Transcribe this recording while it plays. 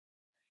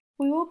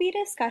We will be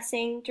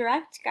discussing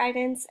direct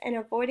guidance and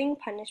avoiding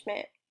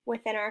punishment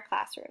within our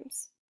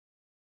classrooms.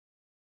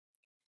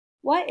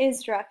 What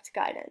is direct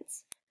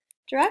guidance?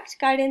 Direct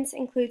guidance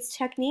includes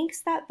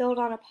techniques that build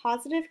on a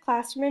positive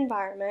classroom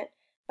environment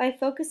by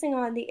focusing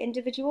on the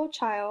individual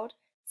child,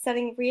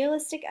 setting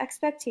realistic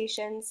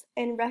expectations,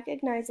 and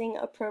recognizing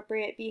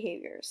appropriate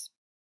behaviors.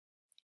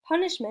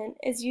 Punishment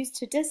is used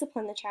to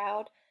discipline the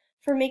child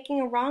for making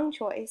a wrong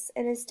choice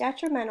and is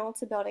detrimental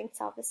to building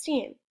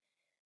self-esteem.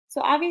 So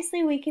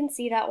obviously we can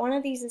see that one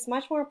of these is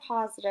much more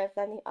positive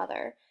than the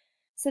other.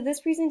 So this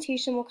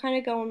presentation will kind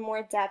of go in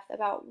more depth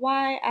about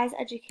why, as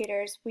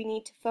educators, we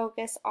need to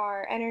focus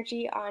our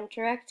energy on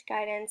direct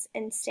guidance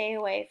and stay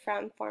away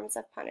from forms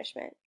of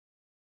punishment.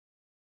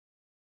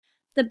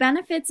 The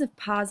benefits of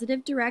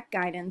positive direct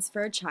guidance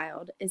for a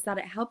child is that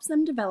it helps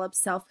them develop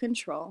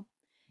self-control.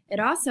 It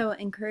also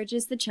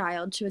encourages the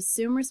child to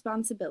assume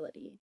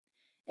responsibility.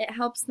 It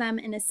helps them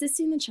in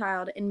assisting the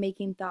child in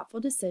making thoughtful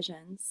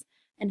decisions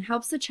and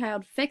helps the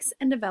child fix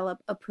and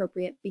develop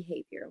appropriate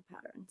behavioral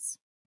patterns.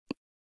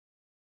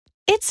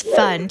 It's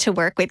fun to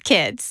work with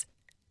kids,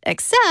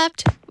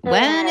 except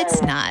when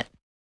it's not.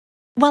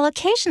 While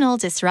occasional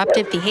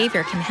disruptive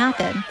behavior can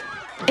happen,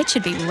 it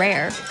should be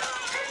rare.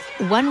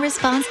 One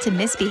response to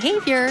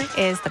misbehavior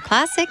is the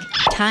classic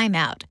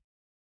timeout.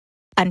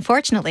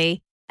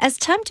 Unfortunately, as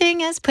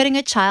tempting as putting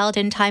a child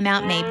in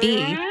timeout may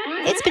be,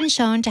 it's been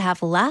shown to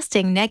have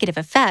lasting negative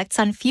effects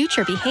on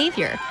future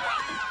behavior.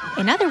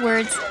 In other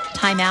words,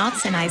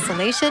 timeouts and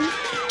isolation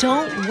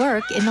don't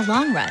work in the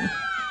long run.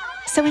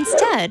 So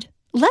instead,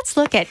 let's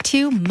look at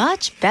two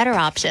much better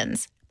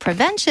options: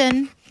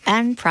 prevention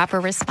and proper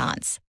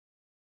response.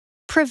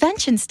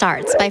 Prevention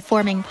starts by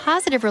forming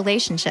positive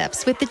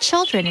relationships with the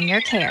children in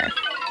your care.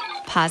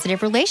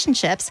 Positive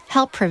relationships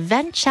help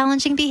prevent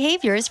challenging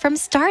behaviors from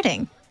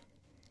starting.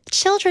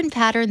 Children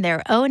pattern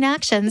their own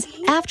actions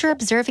after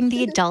observing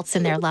the adults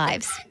in their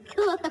lives.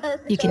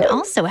 You can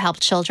also help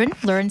children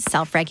learn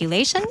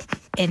self-regulation,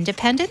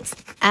 independence,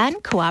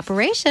 and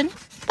cooperation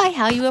by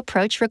how you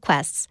approach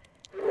requests.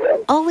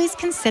 Always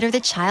consider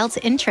the child's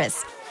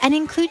interests and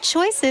include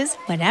choices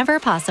whenever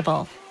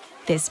possible.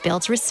 This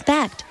builds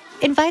respect,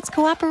 invites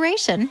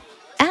cooperation,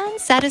 and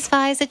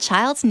satisfies a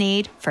child's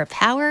need for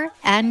power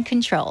and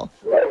control.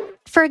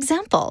 For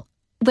example,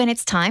 when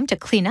it's time to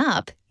clean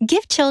up,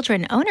 give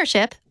children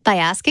ownership by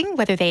asking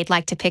whether they'd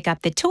like to pick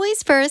up the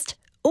toys first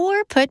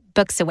or put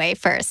books away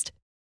first.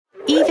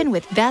 Even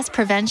with best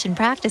prevention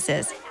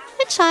practices,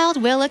 a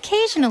child will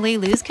occasionally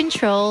lose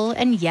control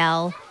and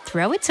yell,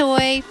 throw a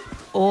toy,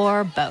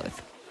 or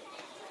both.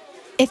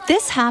 If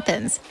this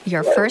happens,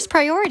 your first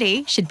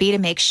priority should be to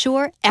make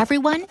sure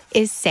everyone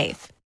is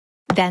safe.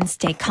 Then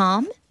stay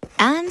calm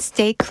and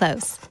stay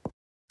close.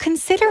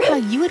 Consider how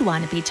you would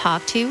want to be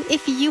talked to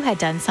if you had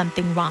done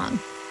something wrong.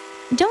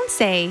 Don't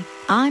say,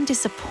 "I'm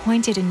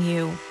disappointed in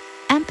you."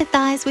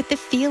 Empathize with the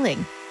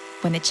feeling.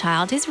 When the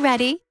child is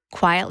ready,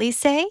 quietly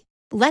say,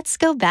 "Let's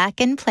go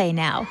back and play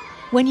now."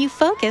 When you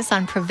focus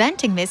on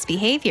preventing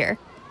misbehavior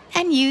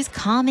and use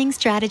calming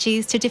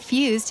strategies to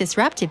diffuse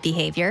disruptive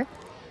behavior,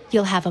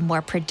 you'll have a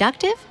more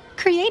productive,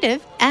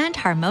 creative, and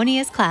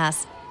harmonious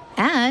class.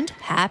 And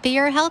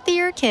happier,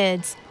 healthier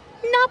kids.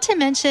 Not to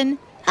mention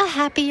a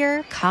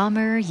happier,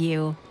 calmer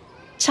you.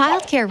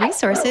 Child Care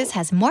Resources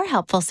has more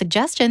helpful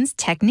suggestions,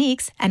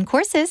 techniques, and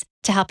courses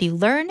to help you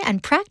learn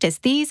and practice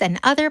these and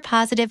other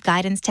positive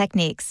guidance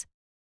techniques.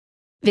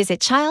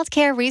 Visit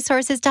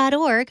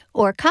childcareresources.org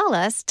or call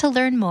us to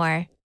learn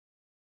more.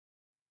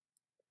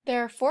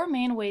 There are 4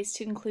 main ways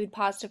to include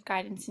positive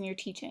guidance in your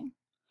teaching.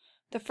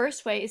 The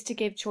first way is to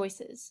give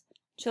choices.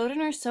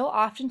 Children are so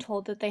often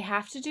told that they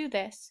have to do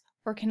this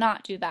or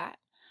cannot do that.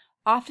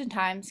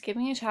 Oftentimes,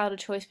 giving a child a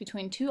choice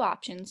between 2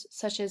 options,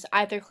 such as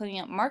either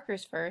cleaning up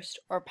markers first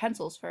or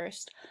pencils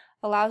first,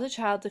 allows a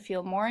child to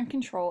feel more in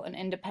control and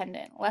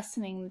independent,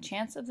 lessening the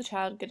chance of the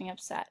child getting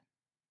upset.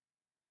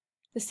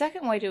 The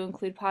second way to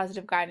include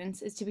positive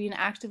guidance is to be an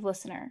active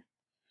listener.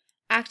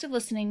 Active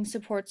listening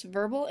supports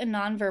verbal and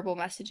nonverbal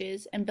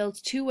messages and builds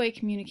two-way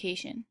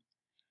communication.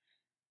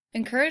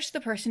 Encourage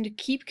the person to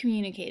keep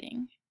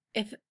communicating.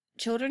 If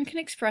children can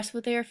express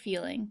what they are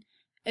feeling,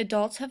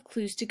 adults have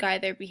clues to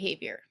guide their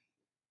behavior.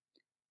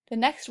 The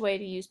next way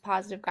to use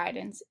positive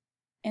guidance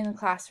in the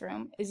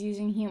classroom is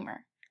using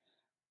humor.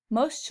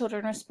 Most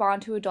children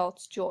respond to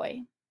adults'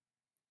 joy.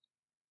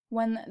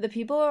 When the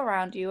people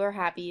around you are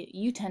happy,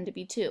 you tend to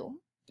be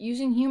too.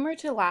 Using humor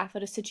to laugh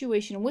at a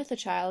situation with a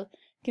child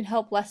can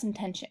help lessen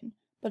tension,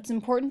 but it's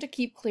important to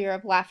keep clear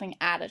of laughing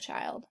at a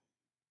child.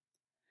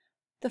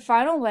 The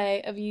final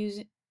way of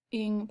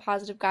using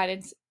positive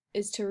guidance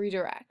is to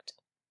redirect.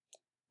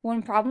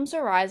 When problems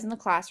arise in the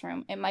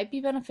classroom, it might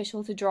be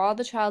beneficial to draw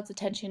the child's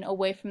attention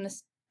away from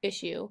this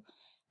issue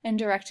and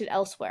direct it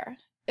elsewhere.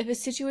 If a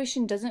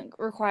situation doesn't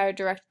require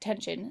direct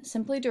attention,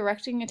 simply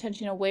directing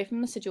attention away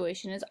from the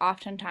situation is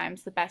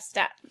oftentimes the best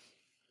step.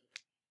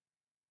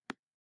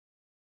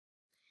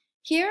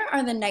 Here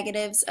are the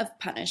negatives of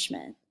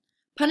punishment.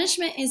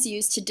 Punishment is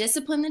used to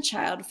discipline the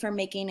child for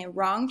making a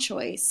wrong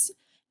choice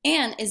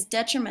and is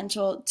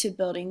detrimental to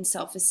building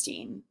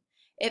self-esteem.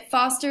 It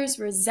fosters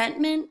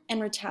resentment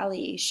and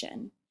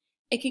retaliation.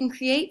 It can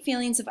create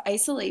feelings of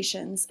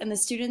isolations, and the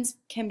students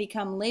can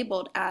become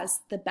labeled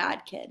as the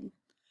bad kid.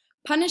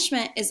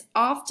 Punishment is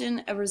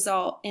often a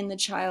result in the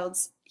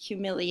child's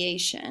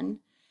humiliation,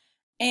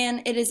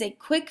 and it is a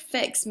quick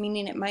fix,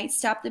 meaning it might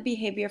stop the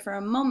behavior for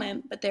a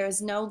moment, but there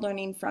is no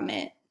learning from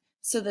it,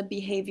 so the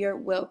behavior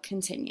will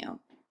continue.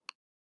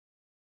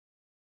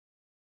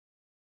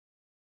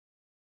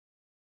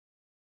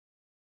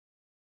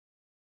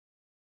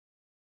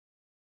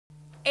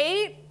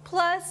 Eight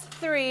plus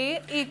 3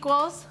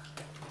 equals,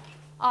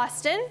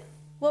 Austin,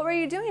 what were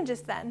you doing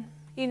just then?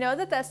 You know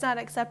that that's not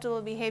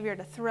acceptable behavior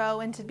to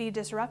throw and to be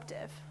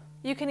disruptive.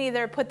 You can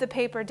either put the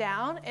paper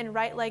down and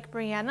write like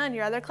Brianna and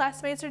your other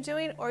classmates are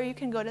doing, or you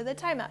can go to the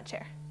timeout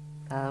chair.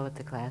 Follow what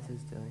the class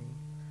is doing.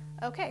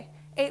 Okay,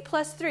 8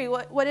 plus 3,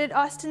 what did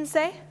Austin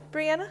say,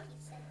 Brianna?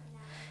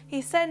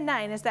 He said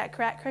 9, is that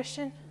correct,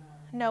 Christian?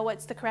 No,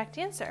 what's the correct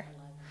answer?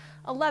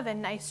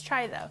 11, nice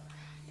try though.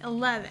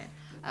 11.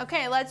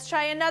 Okay, let's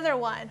try another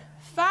one.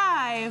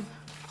 5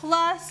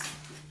 plus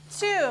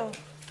 2.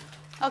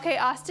 Okay,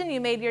 Austin,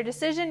 you made your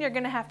decision. You're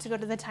going to have to go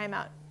to the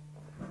timeout.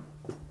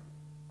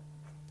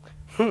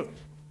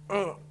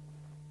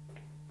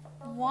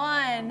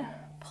 1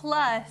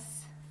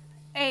 plus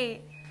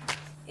 8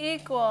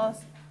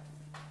 equals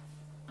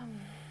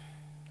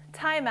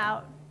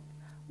timeout.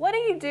 What do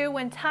you do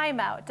when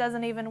timeout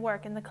doesn't even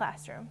work in the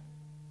classroom?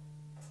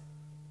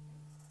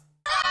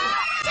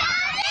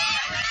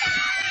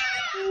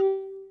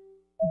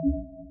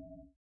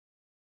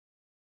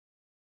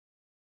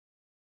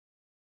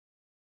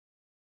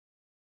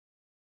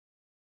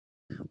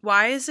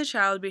 Why is the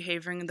child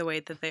behaving the way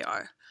that they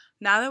are?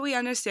 Now that we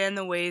understand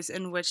the ways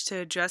in which to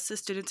address the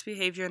student's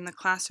behavior in the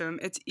classroom,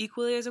 it's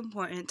equally as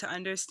important to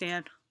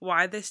understand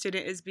why the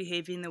student is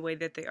behaving the way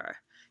that they are.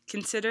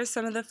 Consider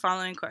some of the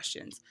following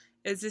questions.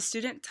 Is the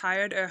student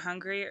tired or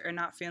hungry or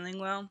not feeling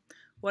well?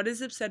 What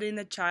is upsetting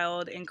the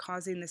child and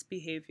causing this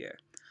behavior?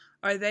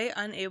 Are they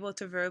unable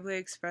to verbally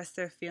express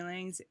their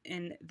feelings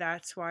and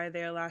that's why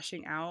they are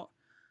lashing out?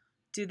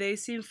 Do they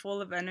seem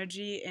full of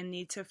energy and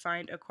need to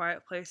find a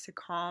quiet place to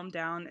calm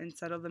down and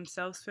settle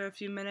themselves for a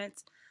few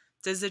minutes?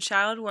 Does the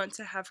child want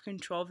to have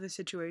control of the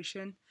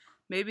situation?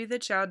 Maybe the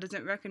child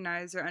doesn't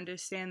recognize or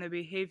understand their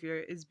behavior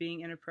is being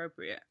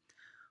inappropriate.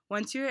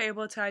 Once you are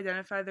able to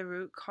identify the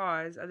root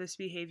cause of this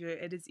behavior,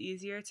 it is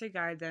easier to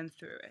guide them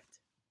through it.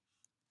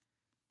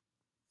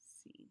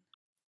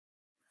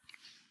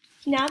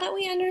 Now that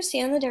we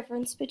understand the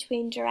difference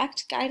between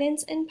direct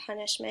guidance and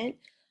punishment,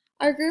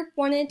 our group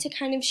wanted to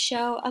kind of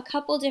show a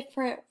couple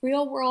different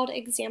real-world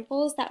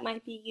examples that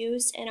might be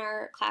used in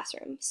our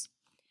classrooms.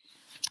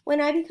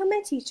 When I become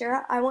a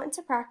teacher, I want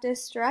to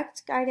practice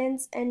direct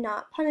guidance and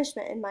not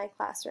punishment in my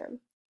classroom.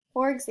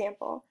 For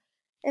example,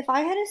 if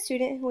I had a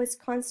student who was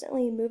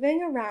constantly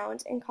moving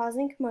around and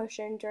causing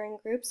commotion during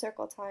group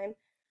circle time,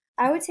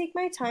 I would take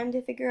my time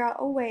to figure out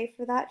a way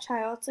for that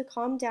child to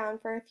calm down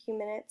for a few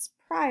minutes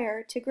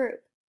prior to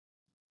group.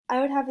 I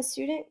would have a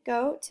student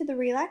go to the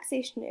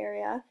relaxation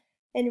area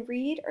and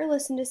read or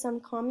listen to some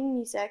calming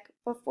music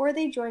before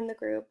they join the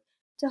group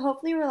to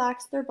hopefully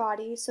relax their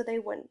body so they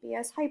wouldn't be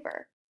as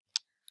hyper.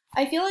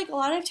 I feel like a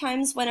lot of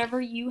times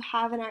whenever you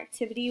have an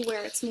activity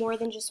where it's more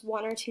than just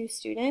 1 or 2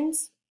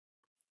 students,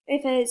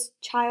 if a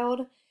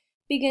child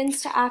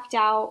begins to act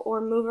out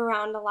or move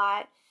around a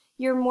lot,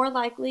 you're more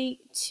likely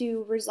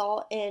to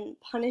result in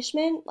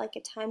punishment, like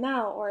a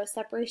timeout or a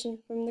separation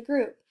from the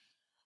group.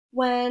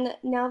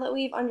 Now that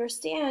we've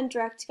understand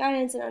direct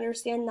guidance and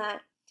understand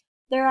that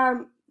there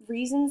are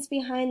reasons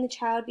behind the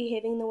child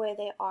behaving the way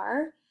they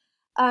are,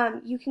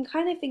 you can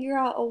kind of figure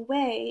out a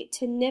way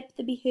to nip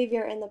the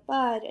behavior in the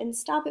bud and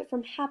stop it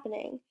from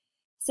happening.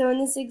 So in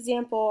this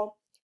example,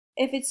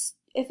 if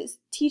a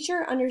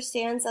teacher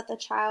understands that the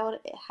child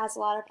has a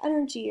lot of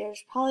energy or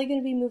is probably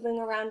going to be moving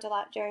around a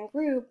lot during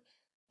group,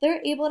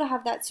 they're able to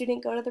have that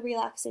student go to the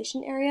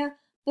relaxation area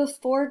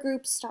before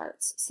group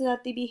starts so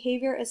that the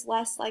behavior is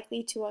less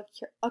likely to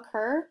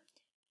occur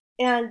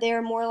and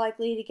they're more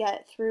likely to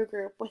get through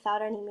group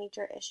without any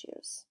major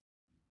issues.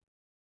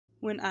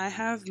 When I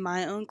have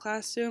my own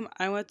classroom,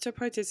 I want to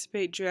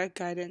participate direct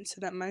guidance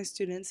so that my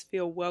students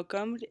feel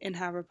welcomed and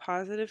have a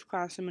positive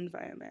classroom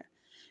environment.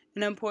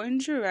 An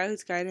important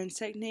direct guidance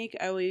technique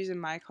I will use in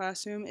my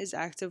classroom is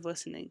active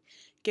listening.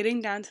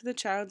 Getting down to the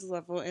child's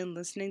level and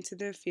listening to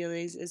their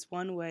feelings is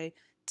one way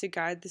to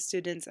guide the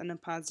students in a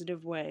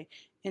positive way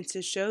and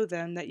to show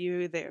them that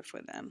you are there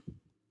for them.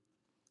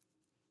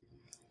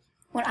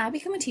 When I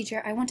become a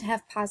teacher, I want to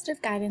have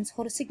positive guidance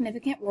hold a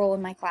significant role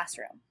in my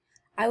classroom.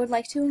 I would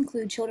like to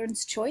include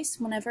children's choice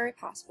whenever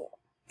possible.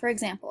 For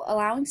example,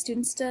 allowing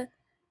students to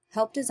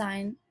help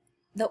design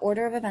the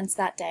order of events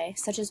that day,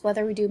 such as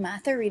whether we do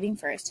math or reading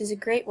first, is a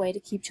great way to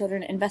keep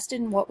children invested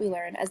in what we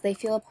learn as they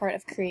feel a part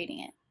of creating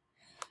it.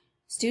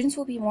 Students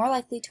will be more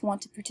likely to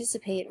want to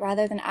participate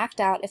rather than act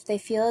out if they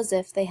feel as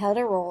if they held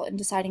a role in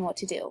deciding what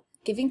to do.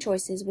 Giving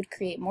choices would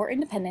create more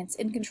independence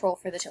and control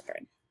for the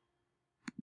children.